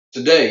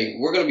Today,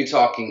 we're going to be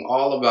talking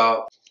all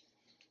about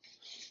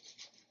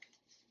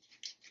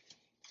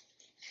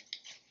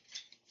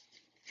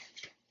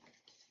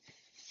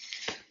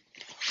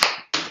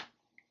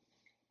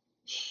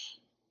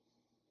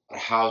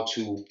how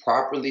to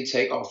properly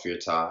take off your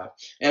tie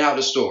and how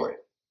to store it.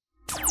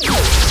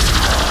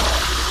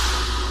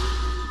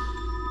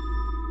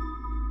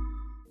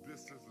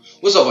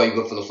 What's up, all you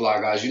good for the fly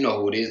guys? You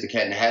know who it is, the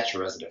cat in the hat,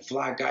 your resident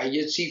fly guy,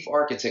 your chief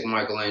architect,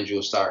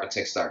 Michelangelo,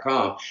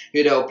 StarArchitects.com,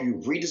 here to help you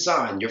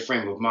redesign your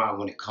frame of mind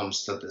when it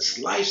comes to this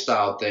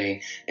lifestyle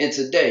thing. And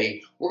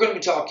today, we're going to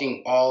be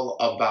talking all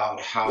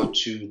about how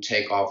to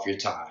take off your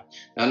tie.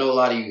 Now, I know a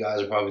lot of you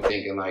guys are probably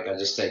thinking, like, I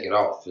just take it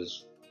off.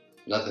 There's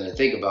nothing to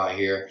think about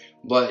here.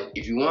 But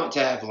if you want to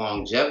have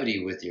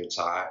longevity with your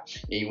tie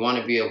and you want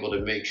to be able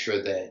to make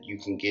sure that you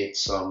can get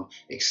some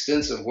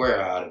extensive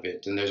wear out of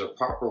it, then there's a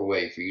proper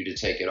way for you to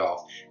take it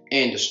off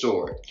and to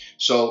store it.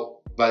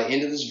 So by the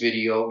end of this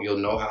video, you'll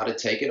know how to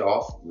take it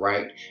off,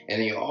 right? And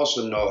then you'll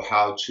also know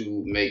how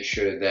to make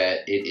sure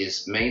that it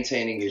is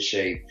maintaining its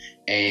shape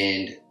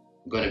and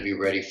going to be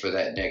ready for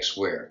that next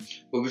wear.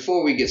 But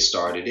before we get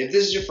started, if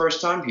this is your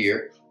first time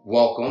here,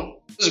 welcome.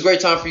 This is a great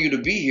time for you to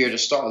be here to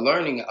start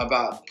learning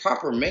about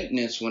proper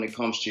maintenance when it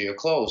comes to your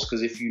clothes.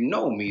 Because if you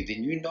know me,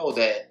 then you know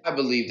that I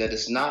believe that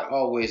it's not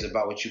always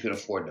about what you can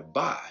afford to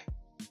buy.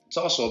 It's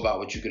also about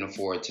what you can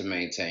afford to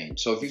maintain.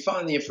 So if you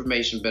find the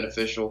information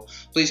beneficial,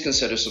 please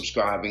consider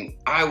subscribing.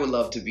 I would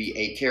love to be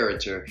a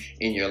character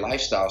in your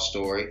lifestyle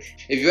story.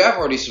 If you have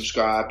already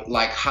subscribed,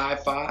 like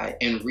Hi-Fi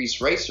and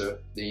Reese Racer,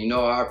 then you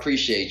know I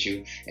appreciate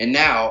you. And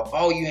now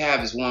all you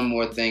have is one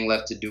more thing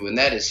left to do, and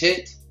that is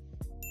hit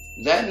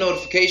that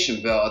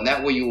notification bell, and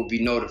that way you will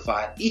be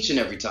notified each and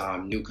every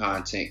time new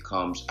content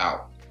comes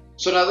out.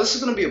 So now this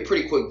is going to be a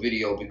pretty quick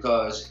video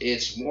because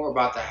it's more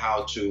about the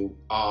how-to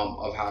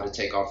of how to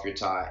take off your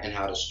tie and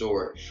how to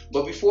store it.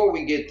 But before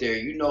we get there,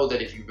 you know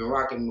that if you've been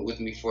rocking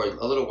with me for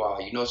a little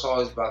while, you know it's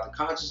always about the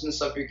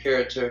consciousness of your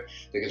character,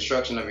 the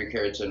construction of your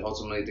character, and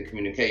ultimately the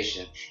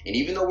communication. And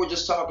even though we're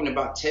just talking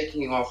about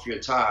taking off your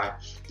tie,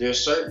 there are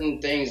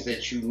certain things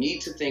that you need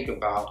to think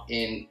about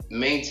in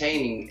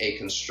maintaining a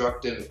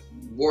constructive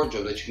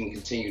wardrobe that you can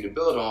continue to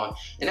build on,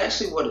 and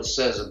actually what it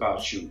says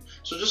about you.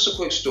 So just a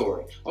quick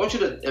story. I want you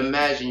to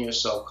imagine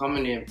yourself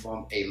coming in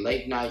from a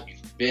late night,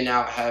 you've been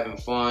out having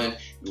fun,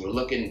 you were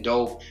looking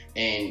dope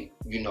and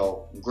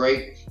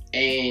great,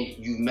 and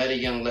you met a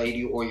young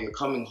lady, or you're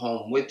coming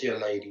home with your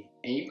lady,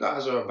 and you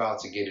guys are about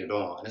to get it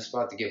on. It's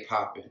about to get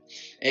popping.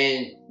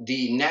 And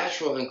the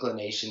natural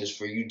inclination is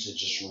for you to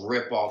just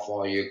rip off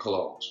all your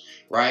clothes,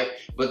 right?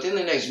 But then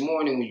the next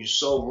morning when you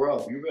sober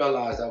up, you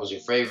realize that was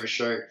your favorite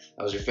shirt,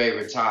 that was your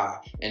favorite tie,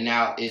 and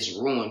now it's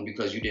ruined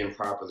because you didn't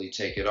properly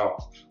take it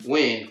off.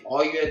 When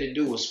all you had to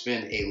do was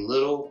spend a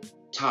little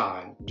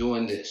time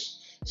doing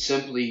this,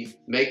 simply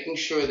making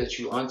sure that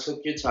you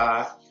untook your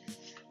tie,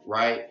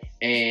 right,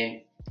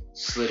 and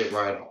slid it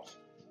right off.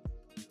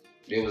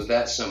 It was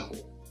that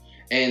simple.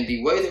 And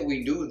the way that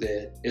we do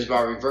that is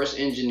by reverse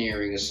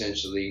engineering,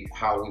 essentially,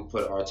 how we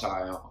put our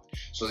tie on.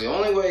 So the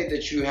only way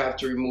that you have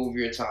to remove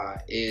your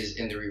tie is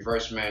in the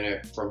reverse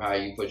manner from how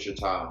you put your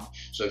tie on.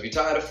 So if you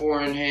tie a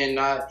four-in-hand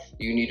knot,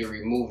 you need to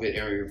remove it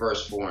in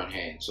reverse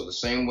four-in-hand. So the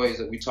same ways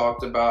that we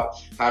talked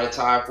about how to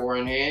tie a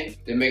four-in-hand,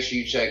 then make sure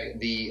you check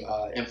the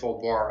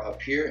info bar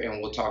up here,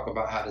 and we'll talk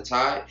about how to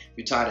tie it. If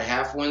you tie a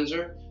half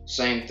Windsor,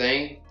 same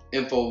thing.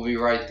 Info will be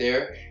right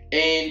there,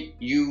 and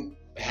you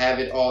have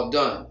it all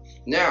done.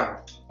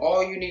 Now,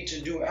 all you need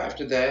to do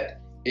after that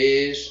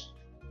is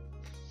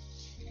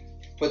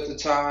put the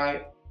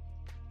tie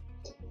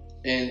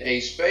in a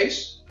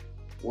space.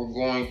 We're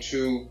going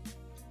to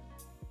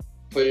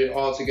put it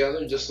all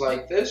together just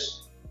like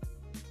this,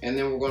 and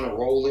then we're going to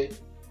roll it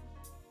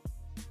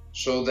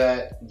so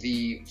that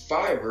the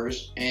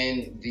fibers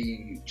and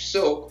the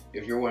silk,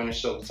 if you're wearing a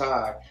silk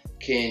tie,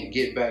 can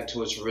get back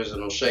to its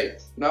original shape.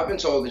 Now, I've been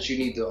told that you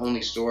need to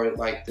only store it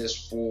like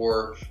this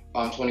for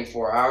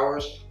 24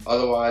 hours,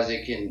 otherwise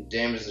it can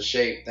damage the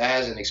shape. That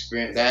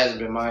hasn't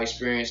been my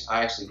experience.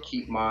 I actually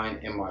keep mine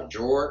in my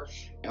drawer,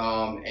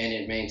 and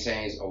it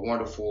maintains a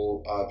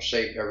wonderful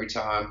shape every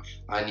time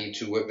I need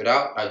to whip it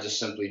out. I just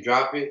simply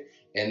drop it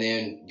and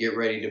then get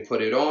ready to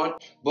put it on.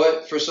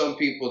 But for some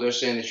people, they're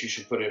saying that you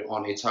should put it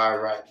on a tie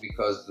rack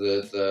because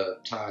the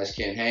ties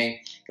can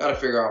hang. Got to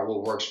figure out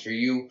what works for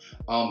you.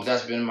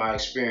 That's been my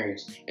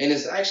experience. And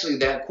it's actually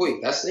that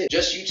quick. That's it.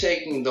 Just you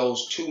taking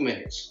those 2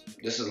 minutes.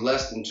 This is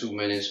less than 2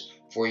 minutes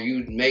for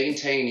you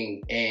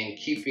maintaining and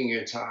keeping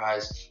your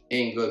ties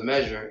in good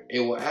measure. It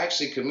will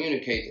actually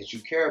communicate that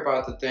you care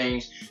about the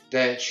things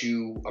that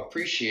you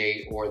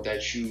appreciate or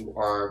that you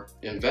are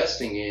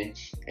investing in,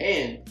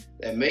 and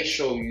that may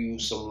show you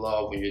some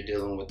love when you're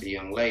dealing with the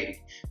young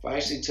lady. If I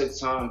actually took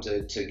time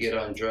to get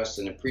undressed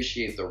and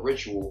appreciate the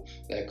ritual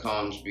that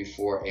comes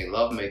before a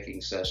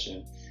lovemaking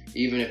session,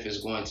 even if it's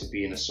going to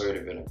be an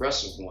assertive and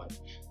aggressive one,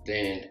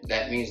 then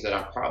that means that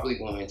I'm probably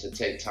going to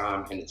take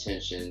time and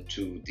attention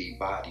to the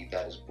body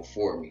that is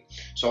before me.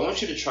 So I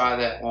want you to try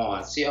that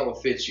on, see how it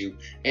fits you,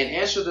 and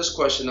answer this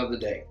question of the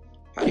day.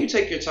 How do you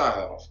take your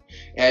tie off?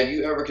 Have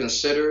you ever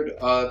considered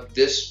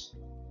this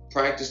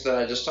practice that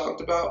I just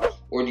talked about,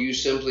 or do you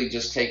simply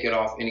just take it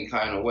off any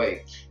kind of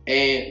way?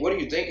 And what are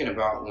you thinking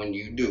about when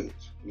you do?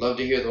 Love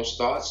to hear those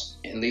thoughts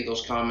and leave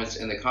those comments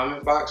in the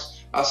comment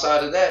box.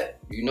 Outside of that,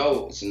 you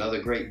know it's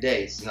another great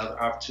day. It's another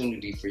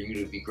opportunity for you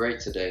to be great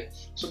today.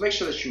 So make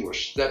sure that you are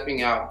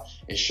stepping out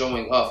and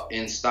showing up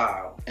in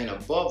style. And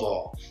above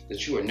all,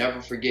 that you are never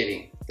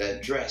forgetting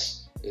that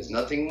dress is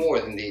nothing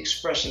more than the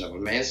expression of a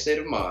man's state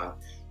of mind.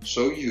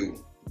 So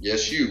you,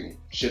 yes you,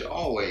 should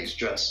always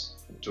dress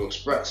to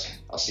express.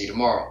 I'll see you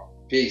tomorrow.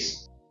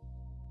 Peace.